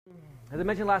As I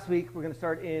mentioned last week, we're going to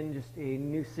start in just a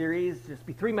new series. Just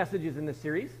be 3 messages in this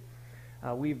series.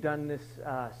 We've done this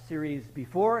series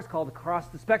before. It's called Across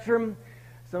the Spectrum.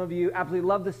 Some of you absolutely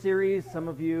love the series. Some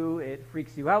of you, it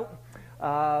freaks you out.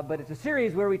 But it's a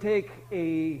series where we take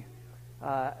a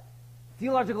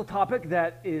theological topic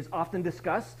that is often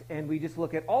discussed, and we just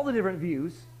look at all the different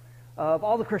views of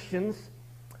all the Christians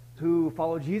who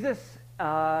follow Jesus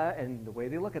and the way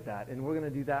they look at that. And we're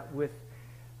going to do that with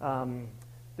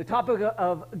the topic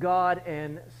of God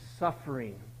and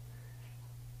suffering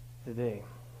today.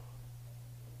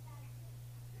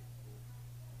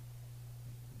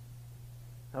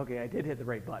 Okay, I did hit the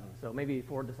right button, so maybe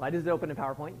forward the slide. Is it open in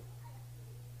PowerPoint?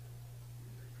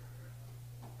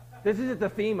 This is the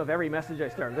theme of every message I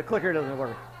start. The clicker doesn't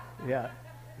work. Yeah.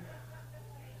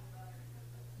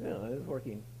 No, it is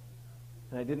working.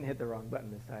 And I didn't hit the wrong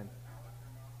button this time.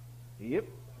 Yep,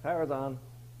 power's on.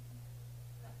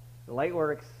 The light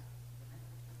works.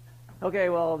 Okay,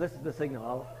 well, this is the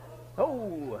signal.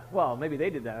 Well, maybe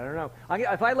they did that. I don't know.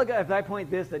 If I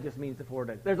point this, that just means to forward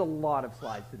it. There's a lot of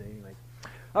slides today, anyways.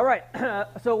 All right.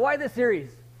 So why this series?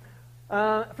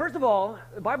 First of all,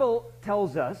 the Bible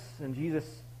tells us, and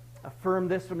Jesus affirmed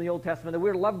this from the Old Testament, that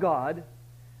we're to love God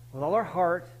with all our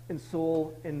heart and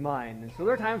soul and mind. And so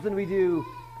there are times when we do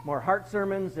more heart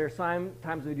sermons. There are times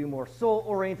when we do more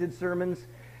soul-oriented sermons.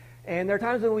 And there are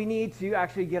times when we need to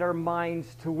actually get our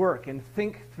minds to work and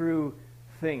think through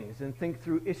things and think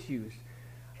through issues.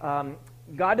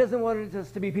 God doesn't want us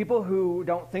to be people who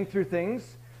don't think through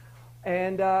things.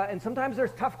 And sometimes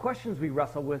there's tough questions we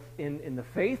wrestle with in the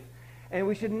faith. And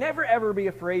we should never, ever be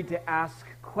afraid to ask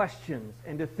questions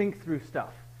and to think through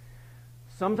stuff.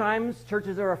 Sometimes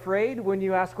churches are afraid when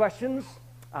you ask questions.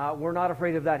 We're not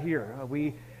afraid of that here.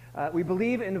 We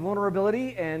believe in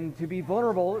vulnerability, and to be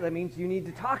vulnerable, that means you need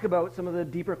to talk about some of the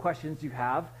deeper questions you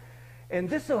have. And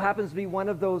this so happens to be one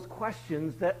of those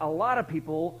questions that a lot of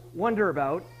people wonder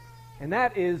about, and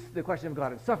that is the question of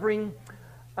God and suffering.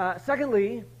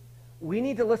 Secondly, we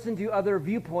need to listen to other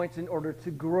viewpoints in order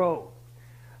to grow.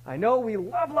 I know we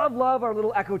love our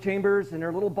little echo chambers and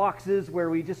our little boxes where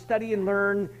we just study and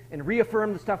learn and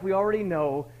reaffirm the stuff we already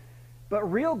know. But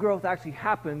real growth actually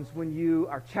happens when you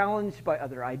are challenged by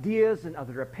other ideas and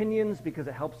other opinions, because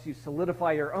it helps you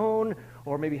solidify your own,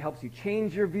 or maybe helps you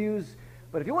change your views.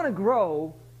 But if you want to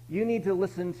grow, you need to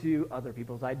listen to other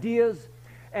people's ideas.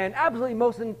 And absolutely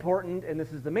most important, and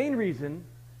this is the main reason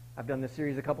I've done this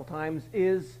series a couple times,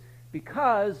 is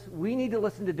because we need to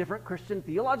listen to different Christian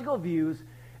theological views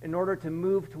in order to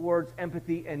move towards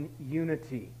empathy and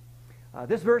unity.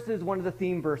 This verse is one of the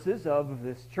theme verses of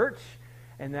this church.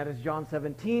 And that is John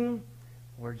 17,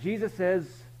 where Jesus says,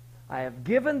 I have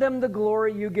given them the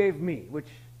glory you gave me, which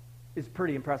is a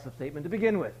pretty impressive statement to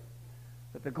begin with.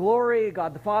 But the glory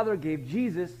God the Father gave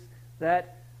Jesus,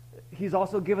 that he's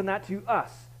also given that to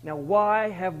us. Now, why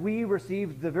have we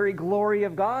received the very glory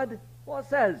of God? Well, it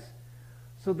says,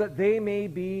 so that they may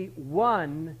be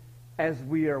one as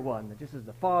we are one. That just as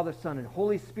the Father, Son, and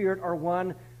Holy Spirit are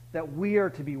one, that we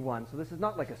are to be one. So this is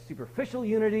not like a superficial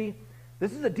unity.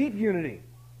 This is a deep unity.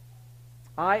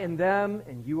 I and them,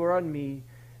 and you are on me.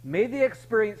 May they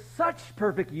experience such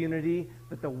perfect unity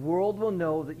that the world will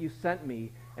know that you sent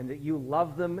me and that you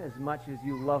love them as much as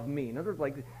you love me. In other words,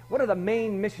 like, one of the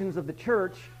main missions of the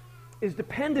church is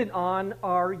dependent on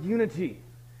our unity.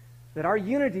 That our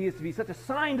unity is to be such a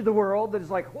sign to the world that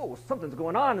it's like, whoa, something's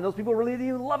going on, and those people really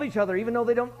do love each other, even though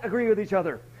they don't agree with each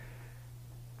other.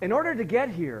 In order to get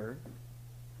here,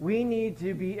 we need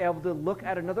to be able to look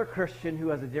at another Christian who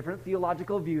has a different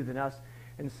theological view than us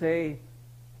and say,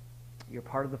 you're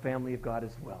part of the family of God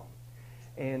as well.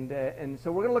 And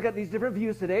so we're going to look at these different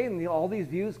views today, and all these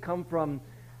views come from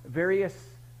various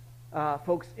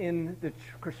folks in the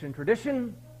Christian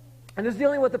tradition. And this is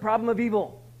dealing with the problem of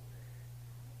evil.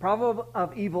 Problem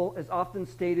of evil is often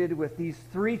stated with these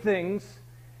 3 things,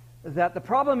 that the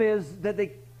problem is that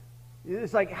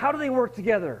it's like, how do they work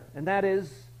together? And that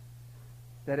is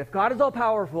that if God is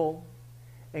all-powerful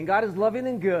and God is loving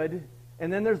and good,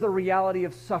 and then there's the reality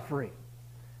of suffering.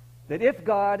 That if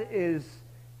God is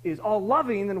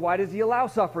all-loving, then why does he allow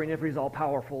suffering if he's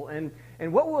all-powerful? And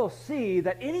what we'll see,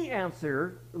 that any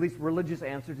answer, at least religious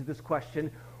answer to this question,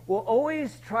 will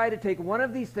always try to take one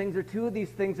of these things or 2 of these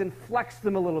things and flex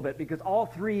them a little bit, because all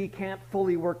 3 can't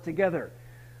fully work together.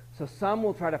 So some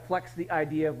will try to flex the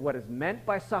idea of what is meant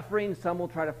by suffering. Some will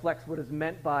try to flex what is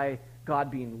meant by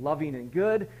God being loving and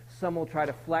good. Some will try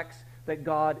to flex that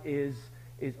God is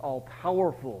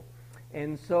all-powerful.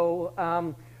 And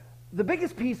so the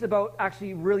biggest piece about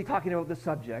actually really talking about this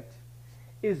subject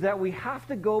is that we have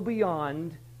to go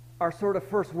beyond our sort of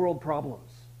first world problems.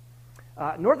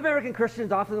 North American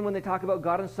Christians often, when they talk about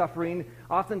God and suffering,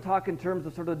 often talk in terms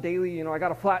of sort of daily, I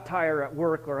got a flat tire at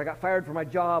work, or I got fired from my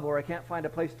job, or I can't find a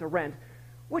place to rent,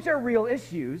 which are real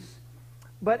issues.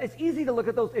 But it's easy to look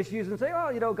at those issues and say,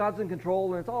 oh, God's in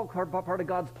control, and it's all part of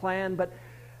God's plan.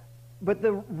 But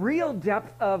the real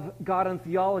depth of God and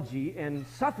theology and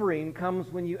suffering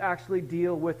comes when you actually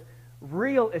deal with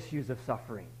real issues of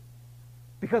suffering.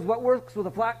 Because what works with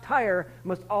a flat tire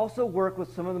must also work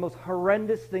with some of the most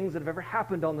horrendous things that have ever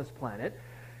happened on this planet.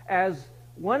 As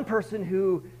one person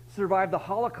who survived the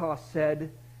Holocaust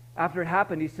said, after it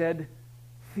happened, he said,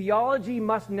 theology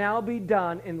must now be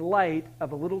done in light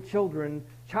of a little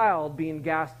child being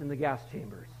gassed in the gas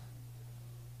chambers.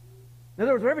 In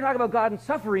other words, whenever we talk about God and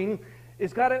suffering,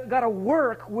 it's got to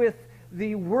work with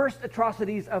the worst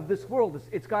atrocities of this world.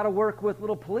 It's got to work with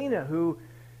little Polina, who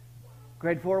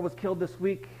grade 4 was killed this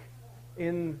week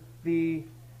in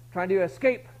trying to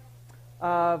escape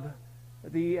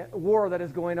the war that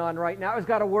is going on right now. It's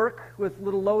got to work with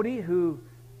little Lodi, who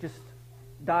just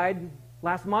died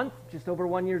last month, just over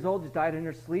 1 year old, just died in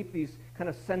her sleep. These kind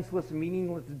of senseless,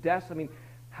 meaningless deaths. I mean,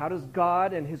 how does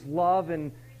God and His love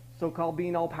and so-called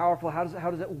being all-powerful, how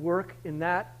does it work in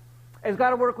that? It's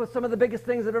got to work with some of the biggest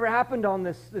things that have ever happened on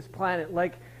this planet,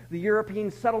 like the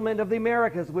European settlement of the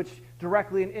Americas, which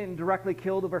directly and indirectly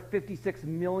killed over 56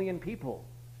 million people.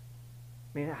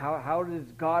 I mean, how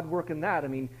does God work in that? I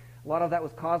mean, a lot of that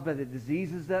was caused by the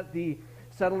diseases that the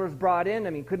settlers brought in.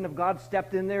 I mean, couldn't have God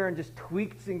stepped in there and just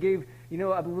tweaked and gave, a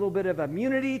little bit of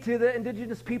immunity to the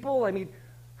indigenous people? I mean,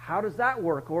 how does that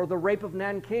work? Or the rape of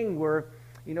Nanking, where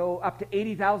up to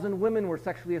 80,000 women were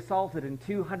sexually assaulted and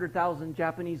 200,000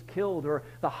 Japanese killed, or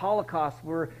the Holocaust,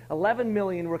 where 11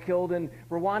 million were killed, and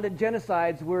Rwandan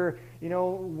genocides where,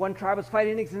 one tribe was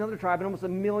fighting against another tribe and almost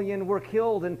 1 million were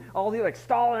killed, and all the, like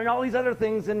Stalin and all these other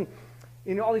things, and,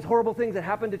 all these horrible things that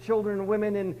happened to children and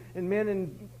women and men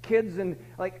and kids, and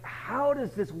like, how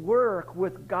does this work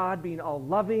with God being all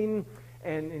loving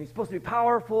and He's supposed to be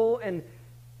powerful? And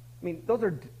I mean, those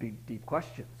are deep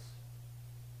questions.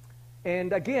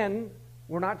 And again,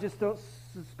 we're not just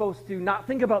supposed to not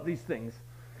think about these things.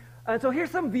 And so here's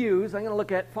some views. I'm going to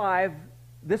look at 5.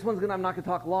 This one's I'm not going to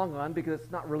talk long on because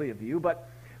it's not really a view. But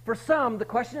for some, the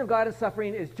question of God and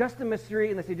suffering is just a mystery,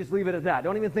 and they say just leave it at that.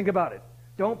 Don't even think about it.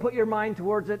 Don't put your mind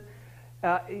towards it.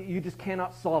 You just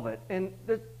cannot solve it. And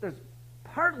there's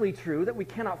partly true that we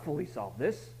cannot fully solve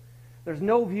this. There's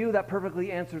no view that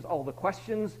perfectly answers all the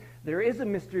questions. There is a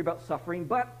mystery about suffering,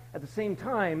 but at the same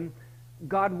time,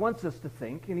 God wants us to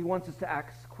think, and He wants us to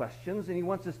ask questions, and He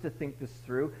wants us to think this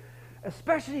through,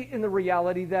 especially in the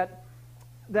reality that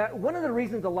one of the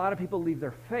reasons a lot of people leave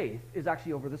their faith is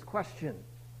actually over this question.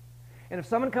 And if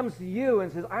someone comes to you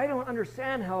and says, I don't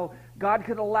understand how God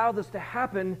could allow this to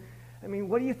happen, I mean,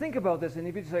 what do you think about this? And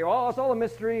if you say, oh, it's all a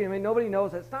mystery, I mean, nobody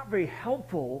knows, it's not very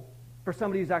helpful for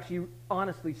somebody who's actually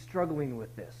honestly struggling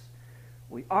with this.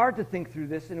 We are to think through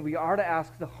this, and we are to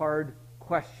ask the hard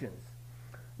questions.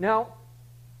 Now,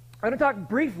 I'm going to talk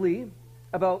briefly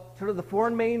about sort of the 4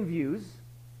 main views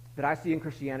that I see in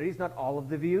Christianity. It's not all of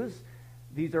the views.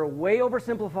 These are way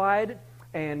oversimplified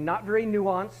and not very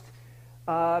nuanced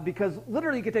because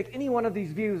literally you could take any one of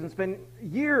these views and spend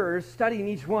years studying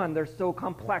each one. They're so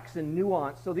complex and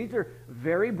nuanced. So these are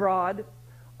very broad.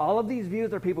 All of these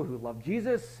views are people who love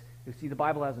Jesus, who see the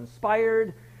Bible as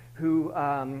inspired, who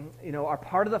are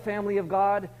part of the family of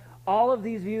God. All of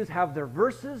these views have their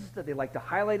verses that they like to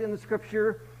highlight in the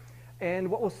Scripture.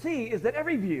 And what we'll see is that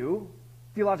every view,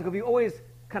 theological view, always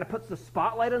kind of puts the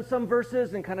spotlight on some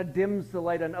verses and kind of dims the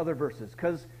light on other verses.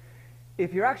 Because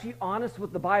if you're actually honest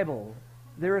with the Bible,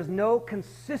 there is no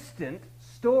consistent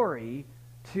story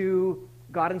to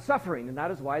God and suffering. And that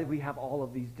is why we have all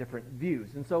of these different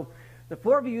views. And so the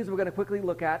 4 views we're going to quickly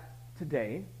look at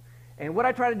today. And what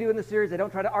I try to do in this series, I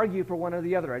don't try to argue for one or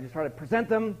the other. I just try to present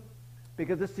them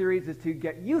because this series is to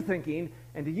get you thinking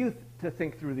and to you to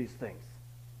think through these things.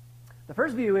 The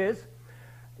first view is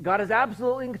God is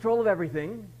absolutely in control of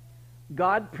everything.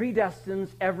 God predestines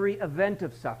every event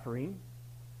of suffering.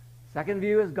 Second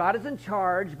view is God is in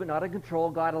charge but not in control.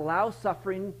 God allows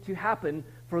suffering to happen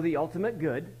for the ultimate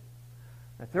good.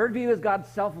 The third view is God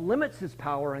self-limits His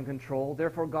power and control.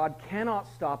 Therefore, God cannot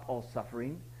stop all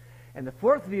suffering. And the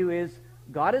fourth view is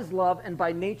God is love and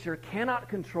by nature cannot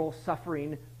control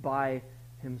suffering by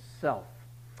Himself.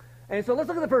 And so let's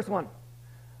look at the first one.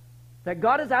 That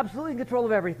God is absolutely in control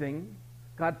of everything.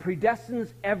 God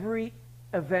predestines every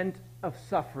event of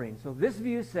suffering. So this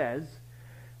view says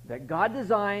that God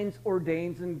designs,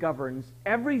 ordains, and governs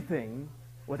everything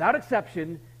without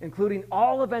exception, including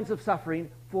all events of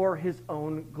suffering for His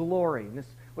own glory. And this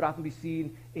would often be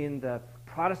seen in the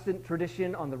Protestant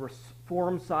tradition on the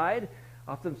Reform side,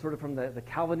 often sort of from the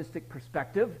Calvinistic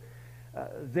perspective.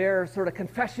 Their sort of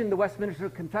confession, the Westminster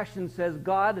Confession, says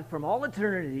God from all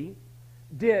eternity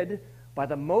did, by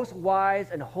the most wise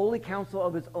and holy counsel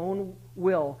of his own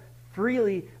will,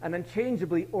 freely and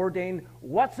unchangeably ordain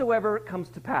whatsoever comes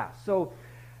to pass. So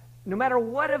no matter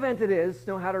what event it is,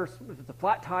 no matter if it's a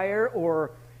flat tire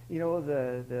or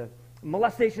the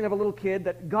molestation of a little kid,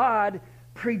 that God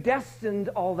predestined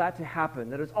all that to happen,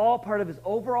 that it's all part of his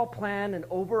overall plan and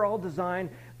overall design,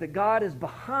 that God is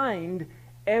behind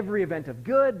every event of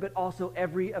good, but also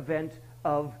every event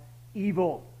of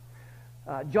evil.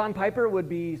 John Piper would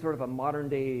be sort of a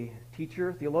modern-day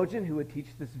teacher, theologian, who would teach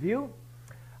this view.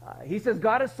 He says,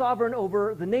 God is sovereign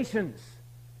over the nations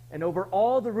and over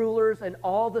all the rulers and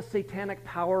all the satanic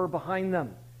power behind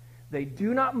them. They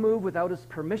do not move without his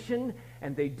permission,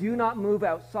 and they do not move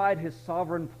outside his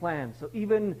sovereign plan. So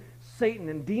even Satan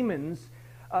and demons,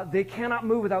 they cannot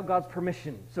move without God's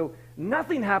permission. So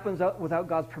nothing happens without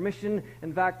God's permission.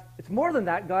 In fact, it's more than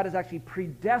that. God is actually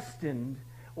predestined,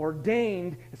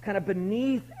 ordained. It's kind of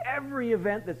beneath every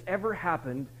event that's ever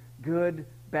happened, good,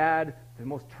 bad, the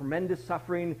most tremendous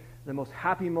suffering, the most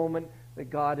happy moment, that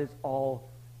God is all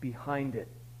behind it.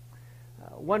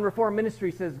 One Reformed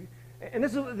ministry says, and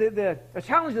this is the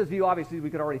challenge of this view, obviously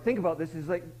we could already think about this, is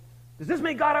like, does this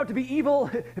make God out to be evil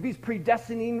if he's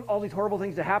predestining all these horrible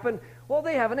things to happen? Well,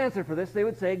 they have an answer for this. They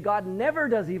would say God never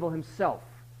does evil himself,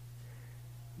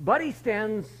 but he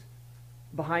stands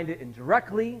behind it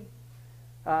indirectly.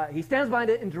 He stands behind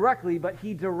it indirectly, but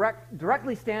he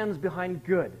directly stands behind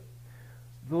good.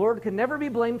 The Lord can never be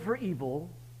blamed for evil,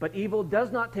 but evil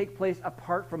does not take place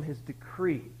apart from his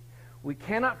decree. We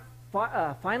cannot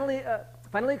finally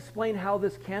explain how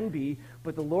this can be,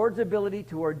 but the Lord's ability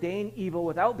to ordain evil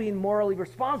without being morally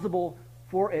responsible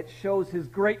for it shows his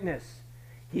greatness.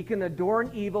 He can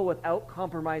adorn evil without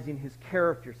compromising his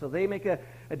character. So they make a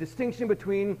distinction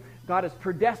between God has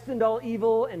predestined all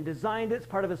evil and designed it as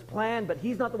part of his plan, but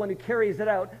he's not the one who carries it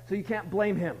out, so you can't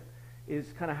blame him,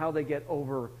 is kind of how they get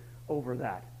over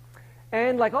that.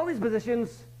 And like all these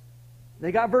positions,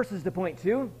 they got verses to point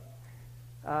to.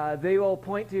 They will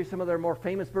point to some of their more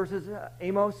famous verses.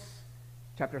 Amos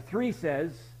chapter 3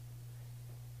 says,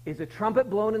 "Is a trumpet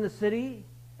blown in the city,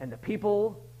 and the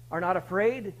people are not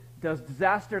afraid? Does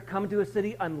disaster come to a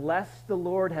city unless the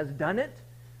Lord has done it?"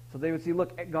 So they would see,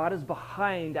 look, God is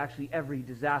behind actually every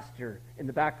disaster in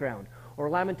the background. Or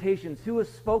Lamentations, "Who has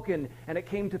spoken, and it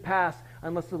came to pass,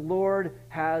 unless the Lord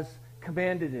has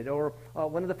commanded it?" Or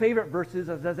one of the favorite verses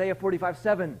is Isaiah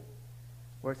 45:7,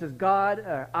 where it says,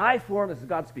 this is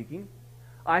God speaking,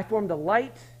 "I form the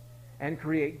light and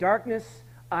create darkness.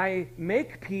 I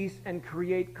make peace and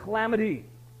create calamity.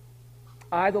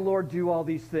 I, the Lord, do all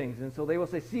these things." And so they will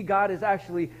say, see, God is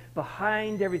actually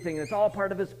behind everything. It's all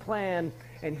part of his plan,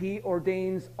 and he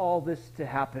ordains all this to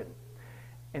happen.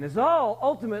 And it's all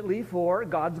ultimately for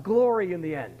God's glory in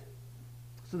the end.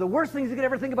 So the worst things you could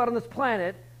ever think about on this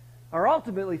planet are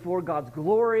ultimately for God's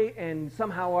glory and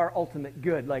somehow our ultimate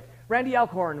good. Like Randy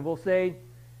Alcorn will say,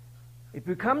 if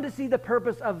we come to see the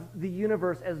purpose of the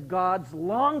universe as God's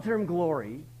long-term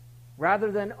glory rather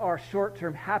than our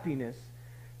short-term happiness,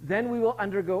 then we will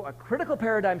undergo a critical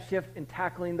paradigm shift in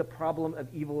tackling the problem of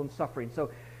evil and suffering.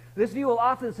 So this view will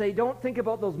often say, don't think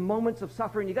about those moments of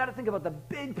suffering. You got to think about the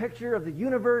big picture of the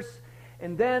universe,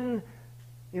 and then,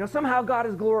 somehow God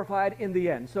is glorified in the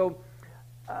end. So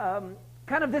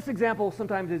kind of this example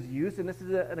sometimes is used, and this is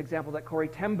an example that Corrie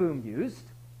ten Boom used.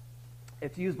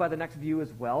 It's used by the next view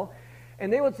as well.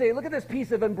 And they would say, look at this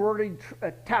piece of embroidered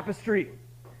tapestry.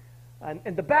 And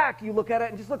in the back, you look at it,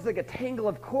 and it just looks like a tangle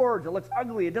of cords. It looks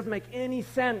ugly. It doesn't make any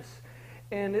sense.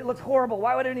 And it looks horrible.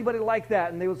 Why would anybody like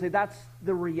that? And they would say, that's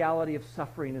the reality of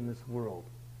suffering in this world.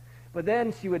 But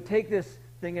then she would take this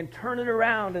thing and turn it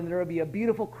around, and there would be a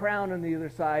beautiful crown on the other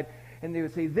side. And they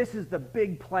would say, this is the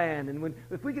big plan. And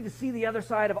if we get to see the other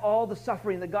side of all the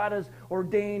suffering that God has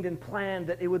ordained and planned,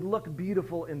 that it would look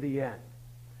beautiful in the end.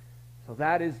 So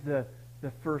that is the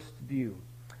first view.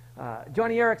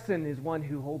 Joni Eareckson is one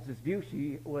who holds this view.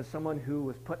 She was someone who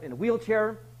was put in a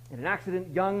wheelchair in an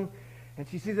accident, young, and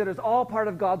she sees it as all part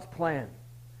of God's plan.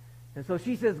 And so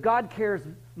she says God cares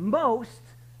most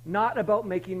not about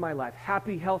making my life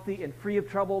happy, healthy, and free of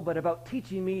trouble, but about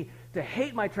teaching me to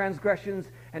hate my transgressions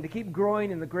and to keep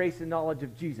growing in the grace and knowledge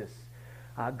of Jesus.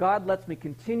 God lets me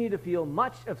continue to feel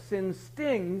much of sin's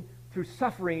sting through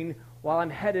suffering while I'm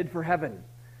headed for heaven.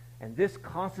 And this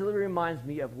constantly reminds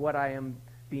me of what I am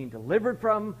being delivered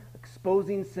from,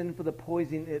 exposing sin for the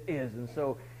poison it is. And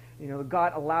so,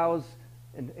 God allows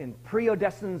and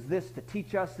predestines this to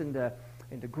teach us and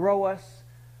to grow us.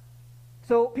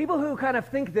 So people who kind of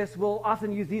think this will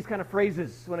often use these kind of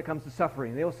phrases when it comes to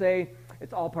suffering. They will say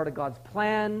it's all part of God's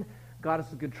plan. God is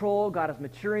in control. God is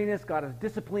maturing us. God is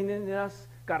disciplining us.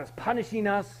 God is punishing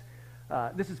us.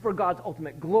 This is for God's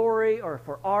ultimate glory or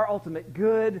for our ultimate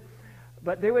good.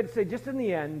 But they would say just in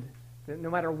the end, that no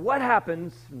matter what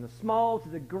happens, from the small to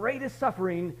the greatest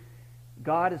suffering,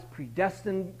 God has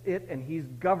predestined it, and he's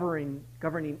governing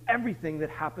everything that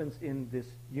happens in this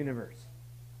universe.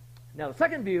 Now, the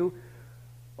second view,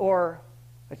 or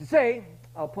I should say,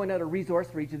 I'll point out a resource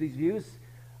for each of these views.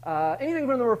 Anything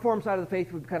from the Reformed side of the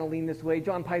faith would kind of lean this way.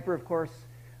 John Piper, of course,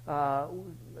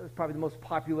 is probably the most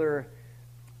popular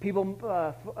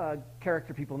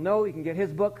character people know. You can get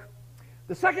his book.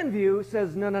 The second view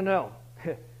says, no.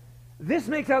 This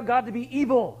makes out God to be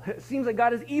evil. It seems like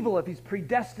God is evil if he's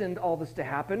predestined all this to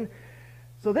happen.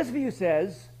 So this view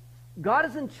says, God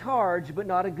is in charge but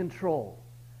not in control.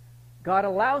 God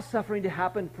allows suffering to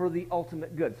happen for the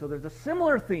ultimate good. So there's a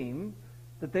similar theme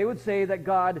that they would say that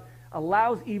God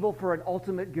allows evil for an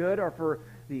ultimate good or for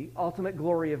the ultimate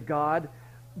glory of God.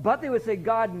 But they would say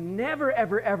God never,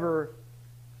 ever, ever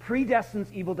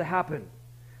predestines evil to happen.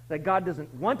 That God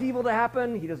doesn't want evil to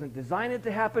happen. He doesn't design it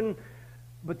to happen.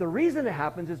 But the reason it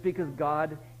happens is because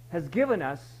God has given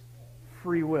us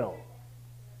free will.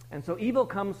 And so evil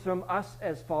comes from us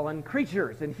as fallen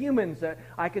creatures and humans. That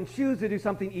I can choose to do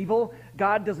something evil.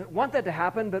 God doesn't want that to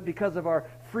happen, but because of our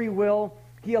free will,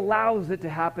 he allows it to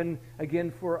happen, again,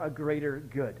 for a greater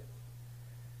good.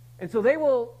 And so they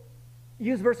will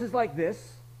use verses like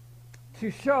this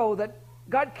to show that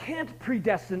God can't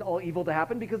predestine all evil to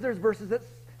happen, because there's verses that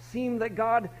seem that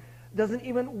God doesn't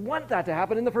even want that to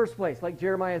happen in the first place, like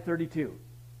Jeremiah 32.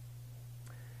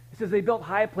 It says they built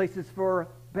high places for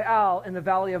Baal in the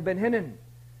valley of Ben Hinnom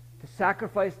to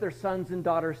sacrifice their sons and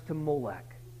daughters to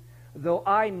Molech. Though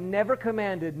I never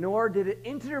commanded, nor did it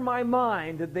enter my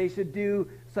mind that they should do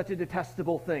such a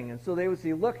detestable thing. And so they would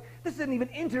say, look, this didn't even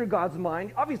enter God's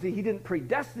mind. Obviously, he didn't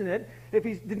predestine it if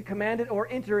he didn't command it or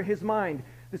enter his mind.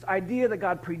 This idea that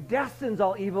God predestines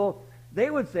all evil, they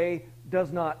would say,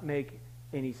 does not make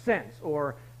any sense.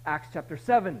 Or Acts chapter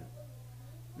 7.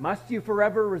 Must you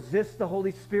forever resist the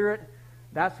Holy Spirit?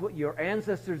 That's what your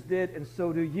ancestors did, and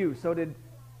so do you. So did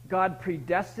God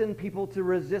predestine people to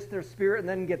resist their spirit and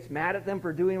then gets mad at them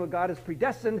for doing what God has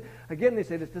predestined? Again, they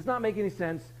say this does not make any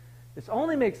sense. This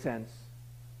only makes sense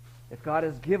if God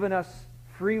has given us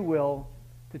free will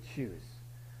to choose.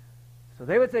 So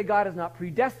they would say God has not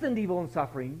predestined evil and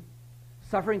suffering.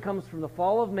 Suffering comes from the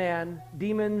fall of man,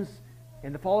 demons,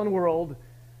 and the fallen world.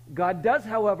 God does,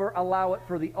 however, allow it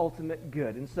for the ultimate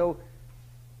good. And so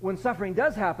when suffering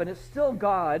does happen, it's still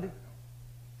God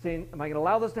saying, am I going to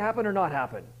allow this to happen or not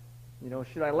happen? You know,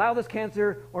 should I allow this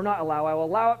cancer or not allow? I will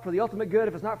allow it for the ultimate good.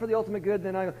 If it's not for the ultimate good,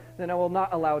 then I will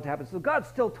not allow it to happen. So God's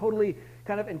still totally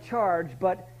kind of in charge,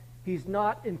 but he's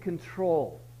not in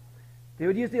control. They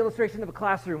would use the illustration of a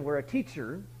classroom where a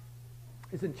teacher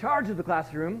is in charge of the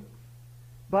classroom,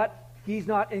 but he's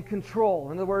not in control.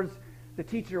 In other words, the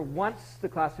teacher wants the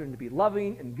classroom to be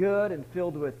loving and good and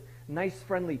filled with nice,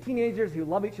 friendly teenagers who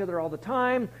love each other all the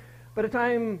time. But at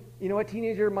time, a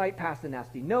teenager might pass a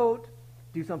nasty note,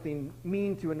 do something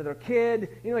mean to another kid.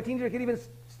 A teenager could even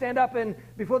stand up and,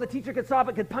 before the teacher could stop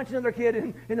it, could punch another kid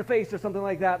in the face or something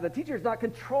like that. The teacher is not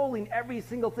controlling every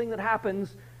single thing that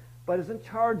happens, but is in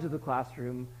charge of the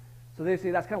classroom. So they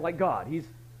say that's kind of like God. He's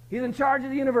in charge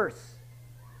of the universe,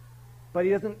 but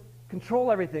he doesn't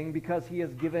control everything because he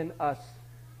has given us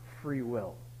free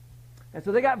will. And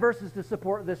so they got verses to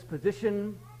support this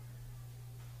position.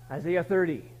 Isaiah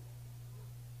 30.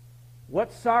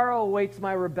 What sorrow awaits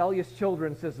my rebellious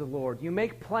children, says the Lord. You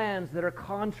make plans that are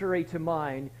contrary to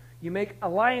mine. You make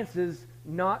alliances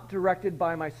not directed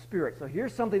by my spirit. So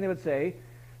here's something they would say,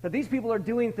 that these people are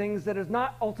doing things that is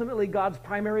not ultimately God's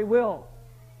primary will.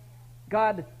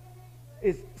 God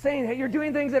is saying, hey, you're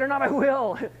doing things that are not my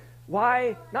will.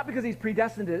 Why? Not because he's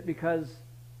predestined it, because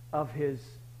God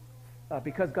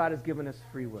has given us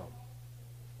free will.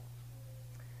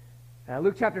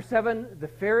 Luke chapter 7, the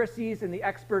Pharisees and the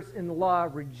experts in the law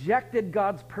rejected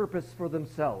God's purpose for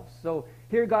themselves. So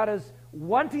here God is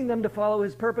wanting them to follow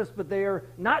his purpose, but they are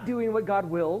not doing what God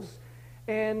wills,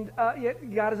 and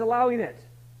yet God is allowing it.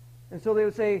 And so they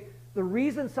would say, the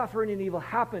reason suffering and evil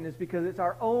happen is because it's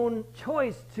our own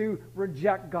choice to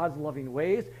reject God's loving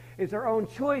ways. It's our own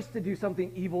choice to do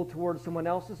something evil towards someone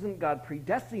else. It isn't God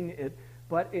predestining it,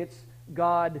 but it's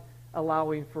God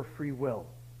allowing for free will.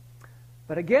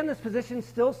 But again, this position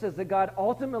still says that God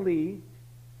ultimately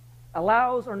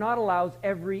allows or not allows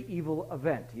every evil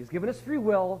event. He's given us free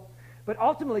will, but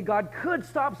ultimately God could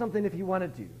stop something if he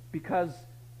wanted to, because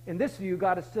In this view,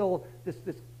 God is still this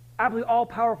absolutely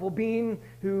all-powerful being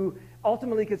who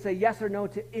ultimately could say yes or no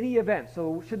to any event.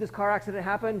 So should this car accident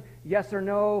happen? Yes or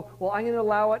no? Well, I'm going to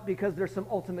allow it because there's some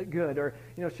ultimate good. Or,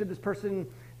 should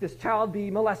this child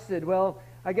be molested? Well,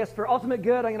 I guess for ultimate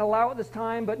good, I'm going to allow it this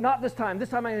time, but not this time. This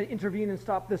time I'm going to intervene and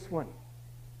stop this one.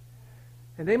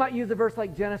 And they might use a verse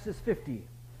like Genesis 50,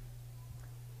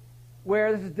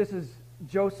 where this is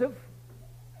Joseph,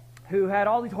 who had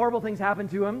all these horrible things happen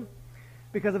to him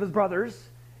because of his brothers,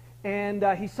 and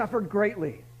he suffered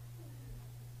greatly.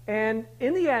 And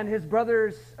in the end, his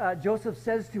brothers, Joseph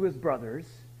says to his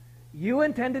brothers, "You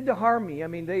intended to harm me." I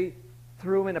mean, they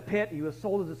threw him in a pit. He was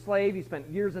sold as a slave. He spent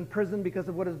years in prison because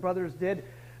of what his brothers did.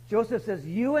 Joseph says,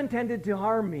 "You intended to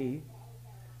harm me,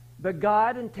 but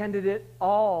God intended it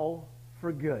all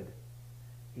for good.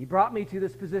 He brought me to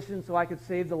this position so I could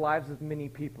save the lives of many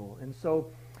people." And so,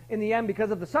 in the end,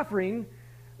 because of the suffering,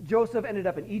 Joseph ended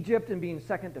up in Egypt and being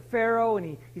second to Pharaoh,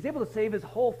 and he's able to save his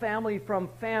whole family from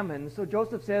famine. So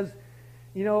Joseph says,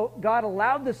 God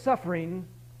allowed the suffering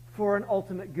for an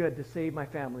ultimate good to save my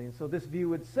family. And so this view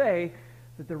would say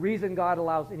that the reason God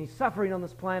allows any suffering on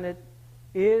this planet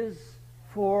is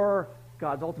for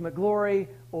God's ultimate glory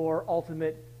or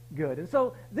ultimate good. And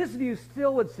so this view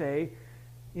still would say,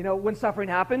 when suffering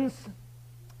happens,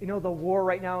 the war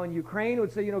right now in Ukraine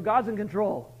would say, God's in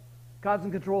control. God's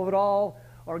in control of it all.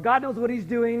 Or God knows what he's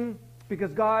doing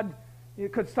because God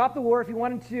could stop the war if he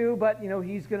wanted to, but,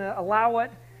 he's going to allow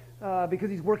it because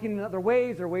he's working in other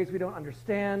ways or ways we don't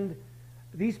understand.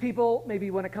 These people, maybe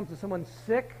when it comes to someone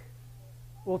sick,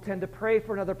 will tend to pray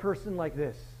for another person like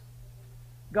this: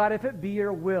 God, if it be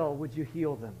your will, would you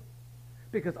heal them?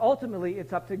 Because ultimately,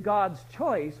 it's up to God's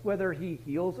choice whether he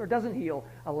heals or doesn't heal,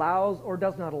 allows or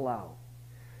does not allow.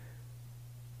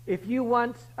 If you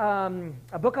want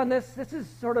a book on this, this is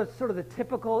sort of the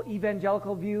typical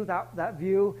evangelical view, that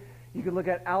view. You could look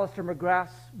at Alistair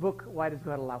McGrath's book, Why Does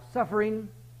God Allow Suffering?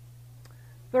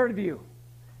 Third view.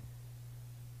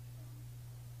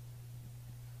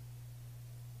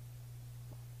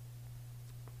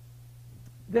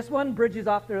 This one bridges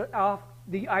off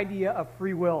the idea of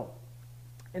free will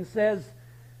and says,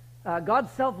 God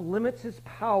self-limits his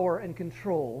power and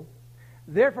control.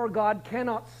 Therefore, God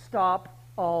cannot stop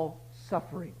all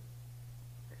suffering.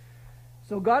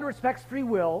 So God respects free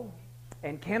will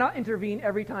and cannot intervene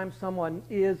every time someone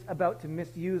is about to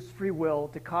misuse free will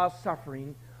to cause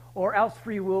suffering, or else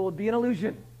free will would be an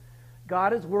illusion.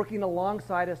 God is working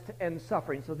alongside us to end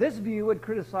suffering. So this view would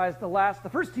criticize the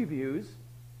first two views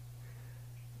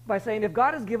by saying if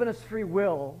God has given us free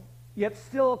will, yet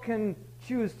still can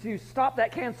choose to stop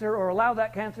that cancer or allow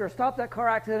that cancer or stop that car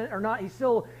accident or not, he's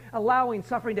still allowing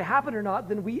suffering to happen or not,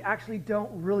 then we actually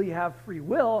don't really have free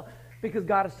will because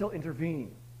God is still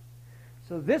intervening.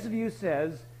 So this view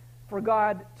says for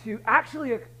God to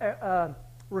actually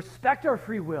respect our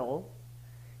free will,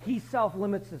 he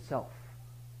self-limits himself.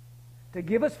 To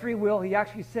give us free will, he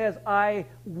actually says, I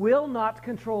will not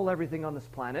control everything on this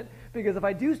planet, because if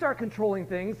I do start controlling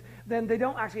things, then they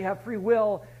don't actually have free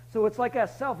will. So it's like a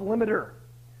self-limiter.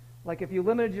 Like if you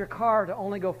limited your car to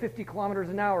only go 50 kilometers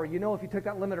an hour, if you took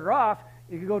that limiter off,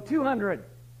 you could go 200.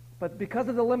 But because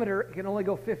of the limiter, it can only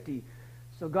go 50.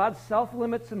 So God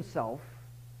self-limits himself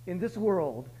in this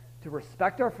world to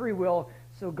respect our free will.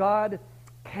 So God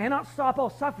cannot stop all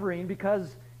suffering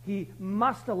because he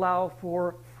must allow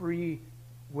for free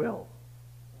will.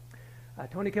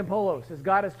 Tony Campolo says,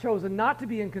 God has chosen not to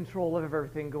be in control of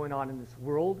everything going on in this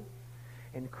world.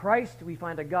 In Christ, we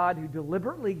find a God who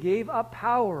deliberately gave up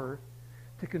power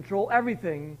to control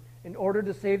everything in order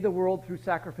to save the world through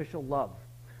sacrificial love.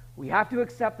 We have to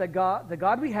accept that the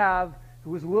God we have,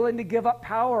 who is willing to give up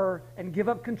power and give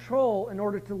up control in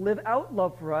order to live out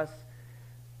love for us,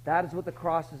 that is what the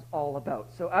cross is all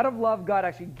about. So out of love, God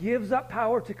actually gives up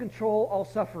power to control all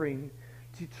suffering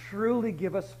to truly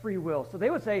give us free will. So they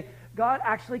would say, God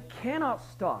actually cannot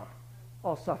stop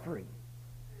all suffering.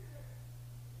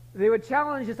 They would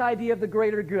challenge this idea of the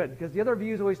greater good, because the other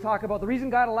views always talk about the reason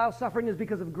God allows suffering is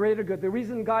because of greater good. The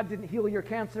reason God didn't heal your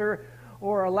cancer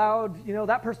or allowed,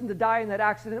 that person to die in that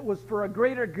accident was for a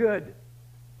greater good.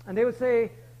 And they would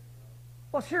say,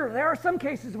 well, sure, there are some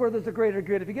cases where there's a greater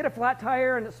good. If you get a flat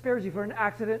tire and it spares you for an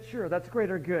accident, sure, that's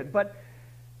greater good. But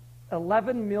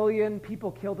 11 million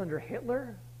people killed under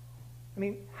Hitler? I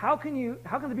mean, how can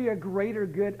there be a greater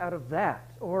good out of that?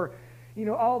 Or,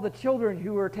 all the children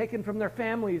who were taken from their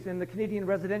families in the Canadian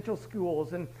residential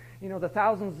schools and, the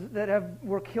thousands that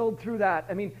were killed through that.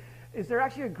 I mean, is there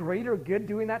actually a greater good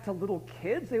doing that to little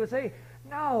kids? They would say,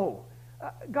 no.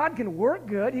 God can work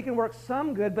good. He can work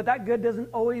some good, but that good doesn't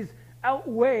always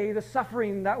outweigh the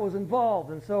suffering that was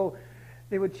involved. And so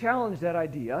they would challenge that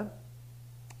idea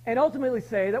and ultimately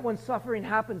say that when suffering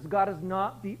happens, God is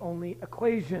not the only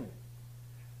equation.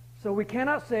 So we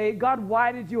cannot say, God,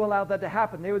 why did you allow that to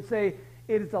happen? They would say,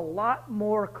 it is a lot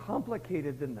more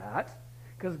complicated than that,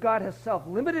 because God has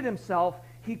self-limited himself.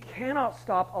 He cannot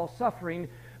stop all suffering,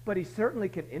 but he certainly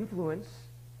can influence,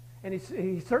 and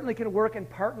he certainly can work in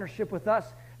partnership with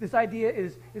us. This idea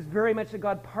is very much that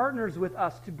God partners with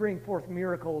us to bring forth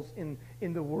miracles in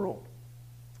the world.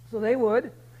 So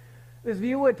this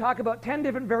view would talk about 10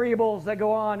 different variables that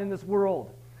go on in this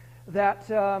world that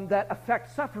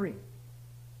affect suffering.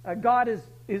 God is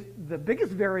the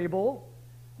biggest variable,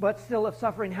 but still if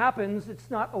suffering happens, it's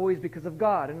not always because of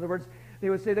God. In other words, they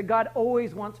would say that God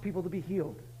always wants people to be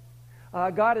healed.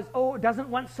 God doesn't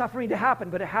want suffering to happen,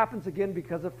 but it happens again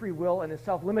because of free will and is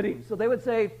self-limiting. So they would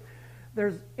say,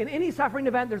 in any suffering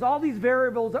event, there's all these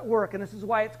variables at work, and this is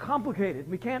why it's complicated.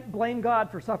 We can't blame God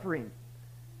for suffering.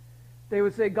 They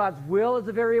would say God's will is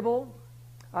a variable.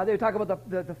 They would talk about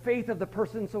the faith of the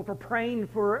person. So for praying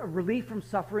for relief from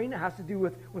suffering, it has to do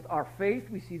with our faith.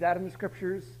 We see that in the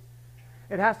scriptures.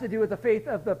 It has to do with the faith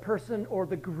of the person or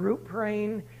the group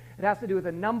praying. It has to do with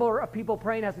the number of people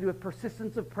praying. It has to do with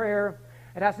persistence of prayer.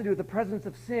 It has to do with the presence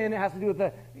of sin. It has to do with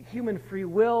the human free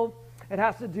will. It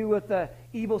has to do with the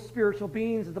evil spiritual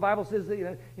beings. As the Bible says,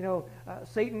 that,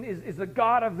 Satan is the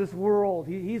god of this world.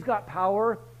 He's got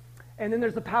power. And then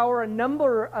there's the power, a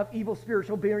number of evil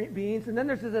spiritual beings. And then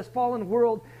there's this fallen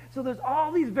world. So there's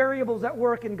all these variables at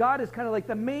work, and God is kind of like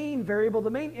the main variable,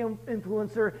 the main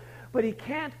influencer. But he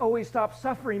can't always stop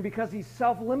suffering because he's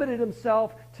self-limited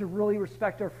himself to really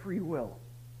respect our free will.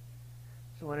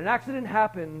 So when an accident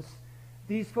happens,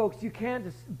 these folks, you can't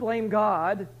just blame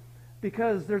God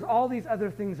because there's all these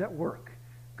other things at work.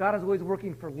 God is always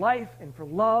working for life and for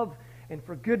love and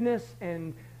for goodness,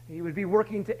 and he would be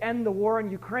working to end the war in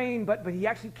Ukraine, but he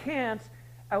actually can't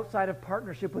outside of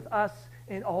partnership with us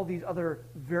and all these other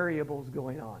variables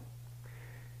going on.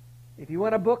 If you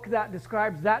want a book that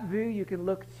describes that view, you can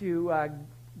look to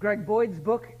Greg Boyd's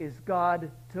book, Is God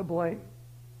to Blame?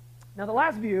 Now, the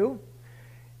last view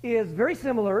is very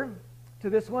similar to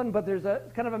this one, but there's a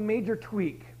kind of a major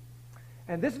tweak.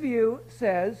 And this view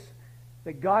says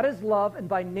that God is love and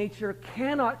by nature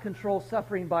cannot control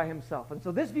suffering by himself. And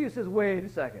so this view says, wait a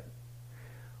second.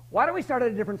 Why don't we start at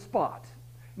a different spot?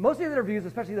 Most of the other views,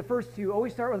 especially the first two,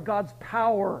 always start with God's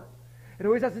power. It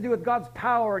always has to do with God's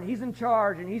power, and he's in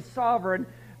charge, and he's sovereign.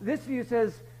 This view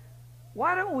says,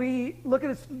 why don't we look at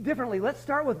this differently? Let's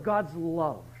start with God's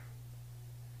love.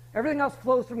 Everything else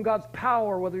flows from God's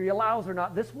power, whether he allows or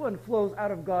not. This one flows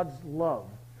out of God's love.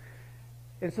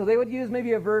 And so they would use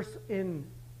maybe a verse in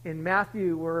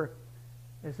Matthew where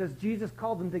it says, Jesus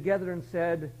called them together and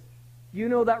said, you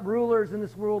know that rulers in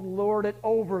this world lord it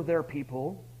over their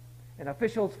people, and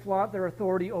officials flaunt their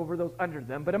authority over those under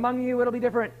them. But among you, it'll be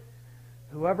different.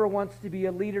 Whoever wants to be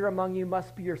a leader among you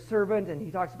must be your servant. And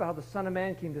he talks about how the Son of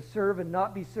Man came to serve and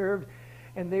not be served.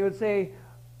 And they would say,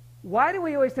 why do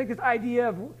we always take this idea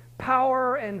of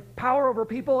power and power over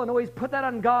people and always put that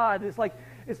on God? It's like,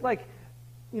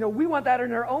 we want that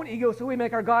in our own ego, so we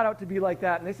make our God out to be like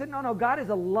that. And they said, no, God is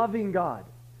a loving God.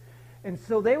 And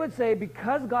so they would say,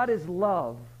 because God is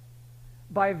love,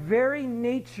 by very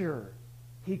nature,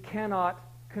 he cannot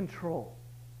control.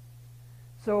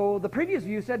 So the previous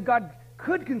view said God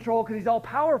could control because he's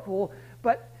all-powerful,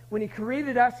 but when he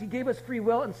created us, he gave us free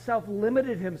will and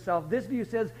self-limited himself. This view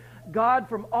says God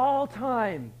from all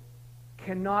time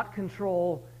cannot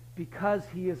control because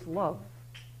he is love.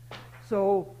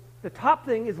 So the top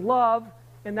thing is love,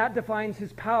 and that defines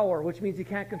his power, which means he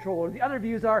can't control. Or the other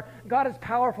views are God is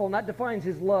powerful, and that defines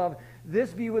his love.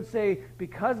 This view would say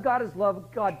because God is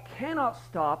love, God cannot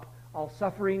stop all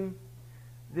suffering.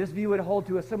 This view would hold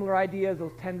to a similar idea as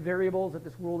those 10 variables, that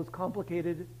this world is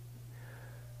complicated.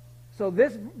 So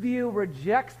this view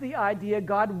rejects the idea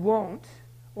God won't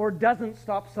or doesn't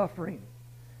stop suffering.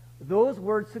 Those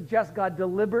words suggest God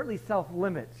deliberately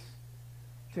self-limits.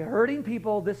 To hurting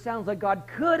people, this sounds like God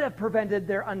could have prevented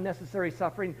their unnecessary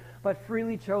suffering, but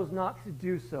freely chose not to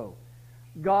do so.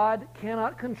 God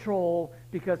cannot control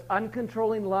because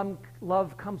uncontrolling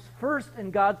love comes first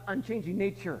in God's unchanging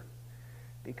nature.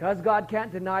 Because God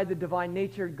can't deny the divine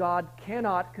nature, God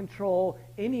cannot control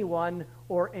anyone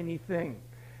or anything.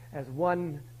 As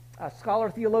one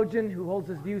scholar theologian who holds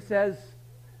this view says,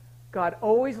 God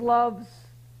always loves,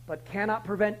 but cannot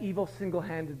prevent evil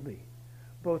single-handedly.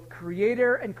 Both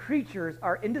creator and creatures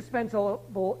are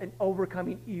indispensable in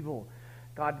overcoming evil.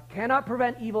 God cannot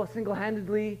prevent evil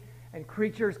single-handedly, and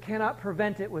creatures cannot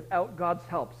prevent it without God's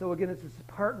help. So again, it's this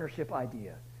partnership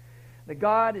idea. That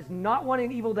God is not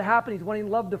wanting evil to happen. He's wanting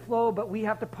love to flow, but we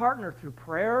have to partner through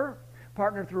prayer,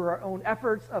 partner through our own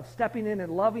efforts of stepping in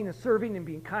and loving and serving and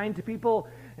being kind to people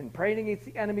and praying against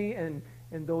the enemy and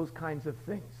those kinds of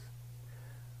things.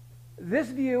 This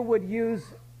view would use,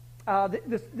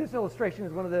 this illustration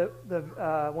is one of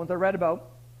the ones I read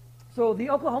about. So the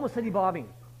Oklahoma City bombing.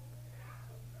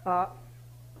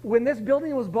 When this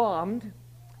building was bombed,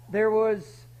 there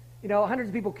was, hundreds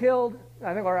of people killed,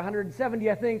 I think, or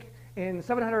 170, I think, and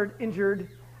 700 injured.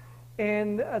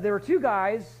 And there were two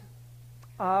guys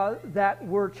that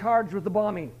were charged with the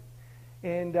bombing.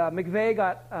 And McVeigh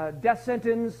got a death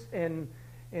sentence, and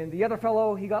the other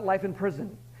fellow, he got life in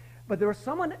prison. But there was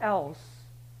someone else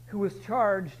who was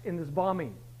charged in this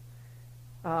bombing.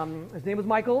 His name was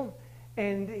Michael,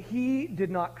 and he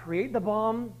did not create the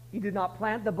bomb. He did not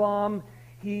plant the bomb.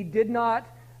 He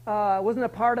wasn't a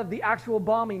part of the actual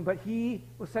bombing, but he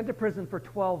was sent to prison for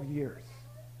 12 years.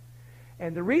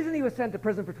 And the reason he was sent to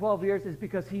prison for 12 years is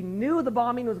because he knew the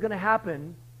bombing was going to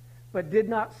happen, but did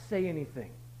not say anything.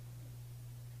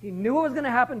 He knew it was going to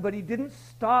happen, but he didn't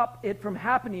stop it from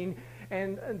happening.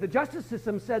 And the justice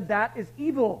system said that is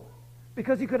evil.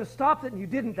 Because you could have stopped it and you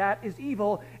didn't, that is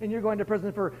evil, and you're going to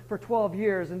prison for 12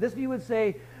 years. And this view would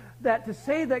say that to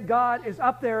say that God is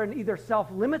up there and either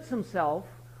self-limits himself,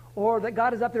 or that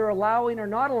God is up there allowing or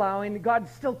not allowing, God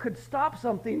still could stop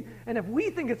something. And if we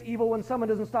think it's evil when someone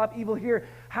doesn't stop evil here,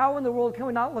 how in the world can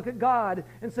we not look at God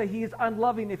and say he is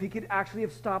unloving if he could actually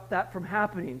have stopped that from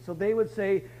happening? So they would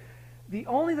say the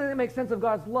only thing that makes sense of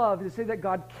God's love is to say that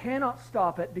God cannot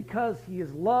stop it because he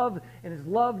is love, and his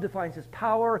love defines his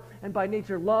power, and by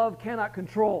nature love cannot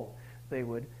control,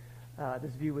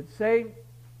 this view would say.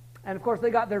 And of course they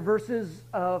got their verses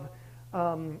of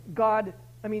God,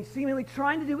 seemingly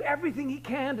trying to do everything he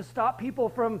can to stop people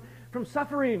from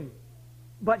suffering,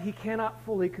 but he cannot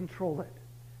fully control it.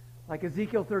 Like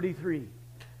Ezekiel 33.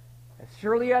 As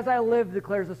surely as I live,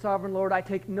 declares the sovereign Lord, I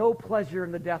take no pleasure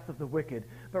in the death of the wicked,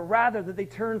 but rather that they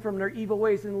turn from their evil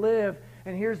ways and live.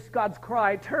 And here's God's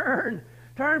cry, turn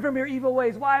from your evil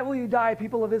ways. Why will you die,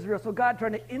 people of Israel? So God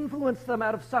trying to influence them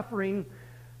out of suffering,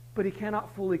 but he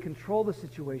cannot fully control the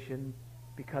situation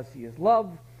because he is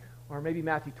love. Or maybe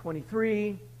Matthew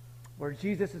 23, where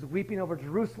Jesus is weeping over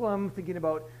Jerusalem, thinking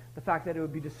about the fact that it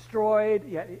would be destroyed.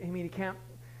 Yet,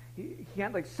 he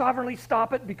can't like sovereignly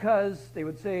stop it because they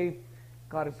would say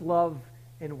God is love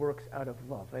and works out of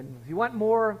love. And if you want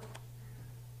more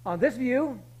on this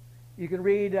view, you can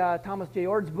read Thomas J.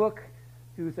 Ord's book,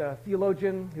 who's a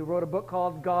theologian who wrote a book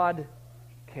called God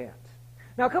Can't.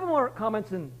 Now, a couple more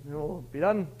comments and we'll be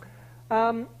done.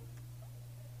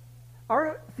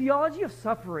 Our theology of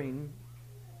suffering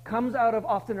comes out of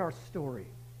often our story.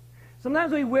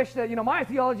 Sometimes we wish that, my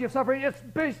theology of suffering is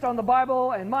based on the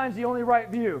Bible and mine's the only right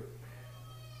view.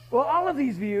 Well, all of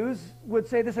these views would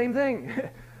say the same thing.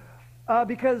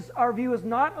 Because our view is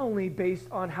not only based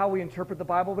on how we interpret the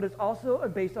Bible, but it's also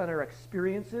based on our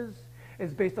experiences.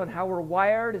 It's based on how we're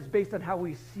wired. It's based on how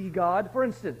we see God. For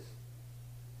instance,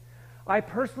 I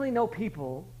personally know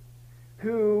people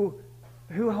who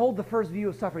hold the first view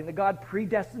of suffering, that God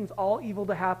predestines all evil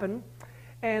to happen,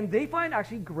 and they find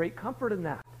actually great comfort in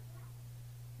that.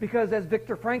 Because as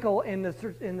Viktor Frankl in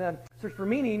the Search for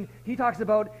Meaning, he talks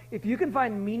about if you can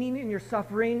find meaning in your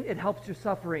suffering, it helps your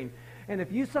suffering. And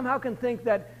if you somehow can think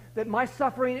that my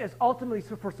suffering is ultimately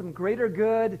for some greater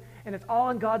good, and it's all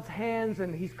in God's hands,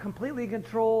 and he's completely in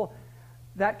control,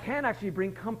 that can actually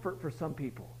bring comfort for some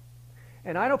people.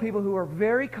 And I know people who are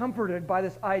very comforted by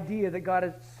this idea that God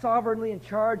is sovereignly in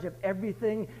charge of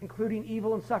everything, including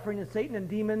evil and suffering and Satan and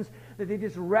demons, that they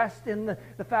just rest in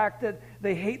the fact that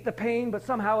they hate the pain, but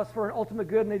somehow it's for an ultimate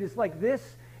good, and they just like,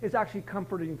 this is actually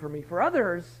comforting for me. For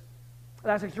others,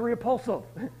 that's actually repulsive.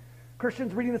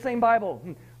 Christians reading the same Bible,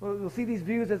 we'll see these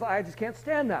views as, I just can't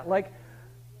stand that. Like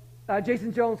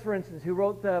Jason Jones, for instance, who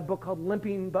wrote the book called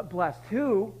Limping But Blessed,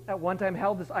 who at one time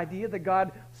held this idea that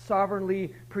God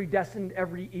sovereignly predestined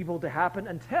every evil to happen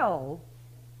until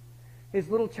his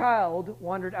little child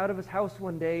wandered out of his house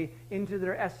one day into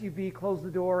their SUV, closed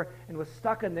the door, and was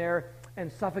stuck in there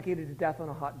and suffocated to death on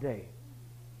a hot day.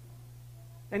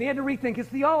 And he had to rethink his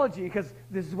theology because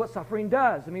this is what suffering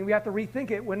does. We have to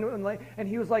rethink it. And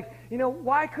he was like,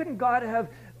 why couldn't God have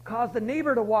caused the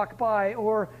neighbor to walk by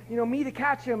or, me to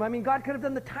catch him? God could have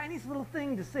done the tiniest little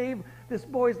thing to save this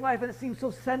boy's life, and it seems so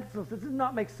senseless. It does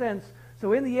not make sense.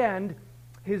 So in the end,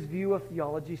 his view of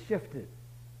theology shifted.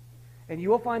 And you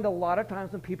will find a lot of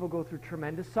times when people go through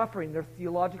tremendous suffering, their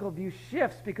theological view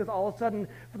shifts because all of a sudden,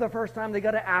 for the first time, they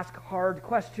got to ask hard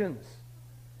questions.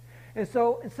 And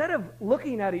so instead of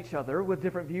looking at each other with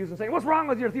different views and saying, what's wrong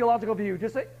with your theological view?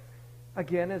 Just say,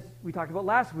 again, as we talked about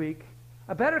last week,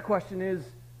 a better question is,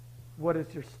 what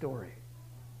is your story?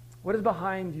 What is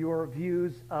behind your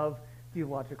views of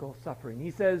theological suffering?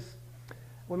 He says,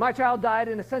 when my child died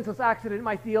in a senseless accident,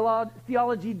 my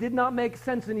theology did not make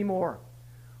sense anymore.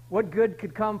 What good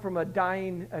could come from a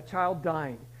child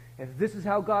dying? If this is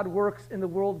how God works in the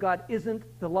world, God isn't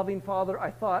the loving Father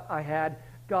I thought I had.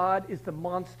 God is the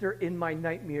monster in my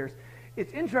nightmares.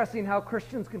 It's interesting how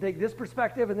Christians can take this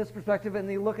perspective, and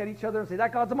they look at each other and say,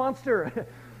 that God's a monster.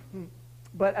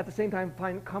 But at the same time,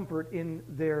 find comfort in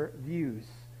their views.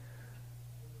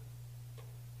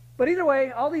 But either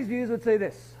way, all these views would say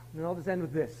this, and I'll just end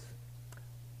with this.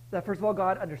 That first of all,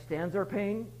 God understands our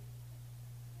pain.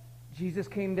 Jesus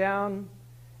came down,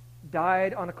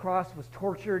 died on a cross, was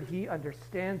tortured. He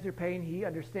understands your pain. He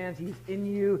understands He's in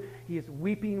you. He is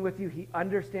weeping with you. He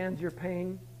understands your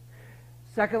pain.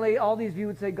 Secondly, all these views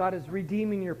would say God is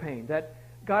redeeming your pain, that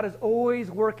God is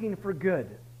always working for good.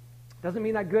 Doesn't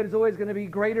mean that good is always going to be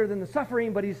greater than the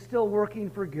suffering, but He's still working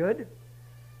for good.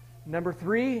 Number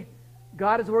 3,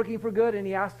 God is working for good, and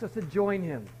He asks us to join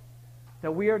Him,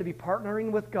 that we are to be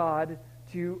partnering with God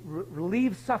to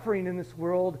relieve suffering in this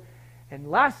world. And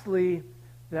lastly,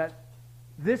 that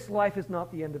this life is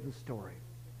not the end of the story.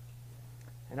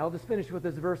 And I'll just finish with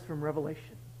this verse from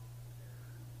Revelation.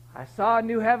 I saw a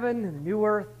new heaven and a new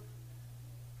earth,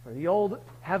 for the old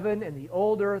heaven and the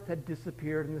old earth had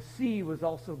disappeared, and the sea was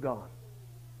also gone.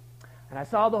 And I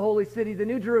saw the holy city, the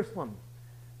New Jerusalem,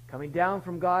 coming down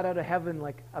from God out of heaven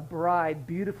like a bride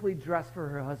beautifully dressed for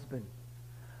her husband.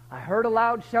 I heard a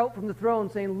loud shout from the throne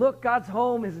saying, look, God's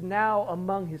home is now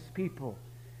among His people.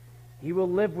 He will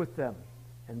live with them,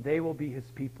 and they will be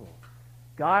His people.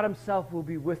 God Himself will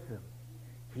be with them.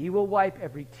 He will wipe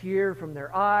every tear from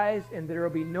their eyes, and there will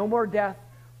be no more death,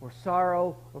 or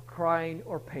sorrow, or crying,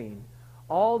 or pain.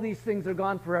 All these things are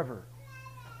gone forever.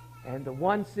 And the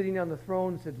one sitting on the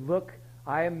throne said, look,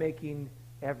 I am making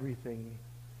everything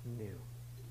new.